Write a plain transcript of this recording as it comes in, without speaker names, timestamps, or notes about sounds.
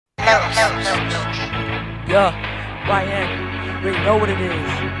Yeah, YN, you already know what it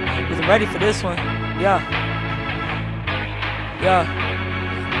is. Was ready for this one. Yeah.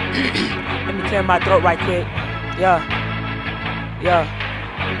 Let me clear my throat right quick. Yeah.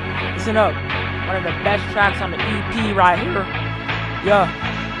 Listen up. One of the best tracks on the EP right here. Yeah.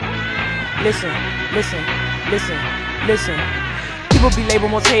 Listen. People be labeled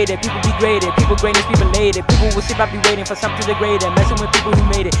most hated, people be graded, people greatness be belated. People will sit back be waiting for something degraded, messing with people who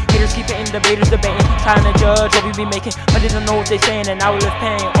made it. Haters keep it in, debaters debating, trying to judge what we be making, but they don't know what they saying, and I will live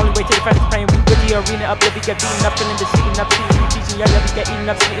pain. Only way to the friend is praying. We put the arena up, yeah, we get beaten up, feeling deceiving up, teaching, yeah, we get eaten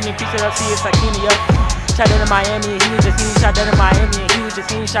up, sleeping and creasing up, see it's like Kenya. Shot down in Miami, and he was just eating, shot down in Miami, and he was just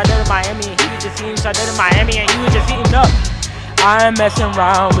eating, shot down in Miami, and he was just eating, shot down in Miami, and he was just eating up. I ain't messing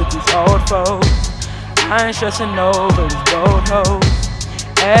around with these old foes, I ain't stressing over these road hoes.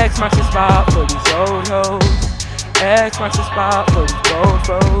 X marks the spot for these old hoes. X marks the spot for these old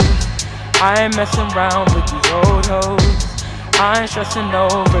foes. I ain't messing around with these old hoes, I ain't stressing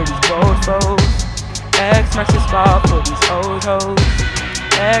over these old foes. X marks the spot for these old hoes.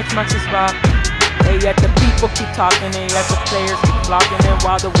 X marks the spot. And yet the people keep talking, and yet the players keep flocking, and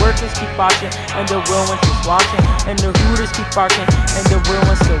while the workers keep watching, and the real ones just watching, and the hooters keep barking, and the real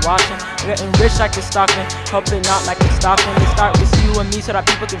ones still watching. Getting rich like it's Stockton, helping out like it's Stockton. They start with you and me so that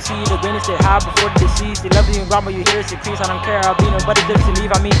people can see the greatness they have before the deceased. They love you and grumble, you hear it's increase. I don't care, I'll be nobody to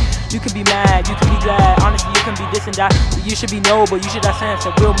leave. I mean, you can be mad, you can be glad, honestly you can be this and that, but you should be noble, you should have sense,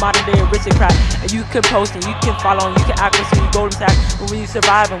 a real modern day aristocrat. And you can post and you can follow and you can act with you golden sack. When you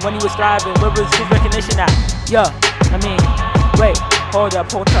survive and when you was thriving, where was his recognition at? Yeah, I mean, wait, hold up,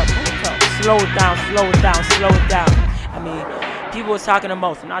 slow it down. I mean, people was talking the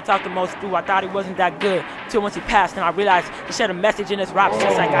most, and I talked the most too. I thought he wasn't that good, till once he passed, and I realized he shared a message in his raps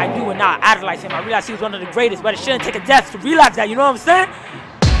just like I do, and now I idolize him. I realized he was one of the greatest, but it shouldn't take a death to realize that, you know what I'm saying?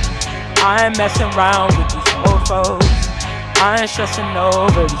 I ain't messing around with these old foes, I ain't stressing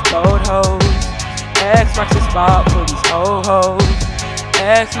over these old hoes. X marks the spot for these old hoes.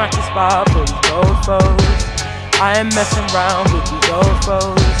 X marks the spot for these old foes. I ain't messing around with these old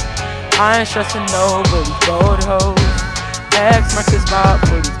foes, I ain't stressing over these old hoes. X marks the spot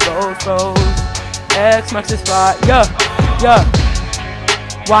for these old foes. X marks the spot, yeah.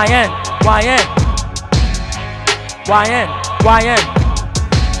 YN.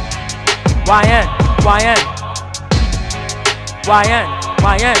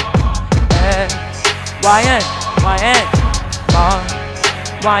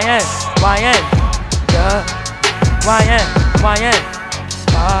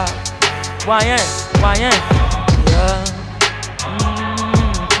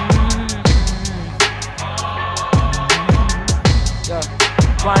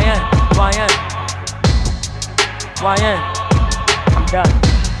 YN, I'm done.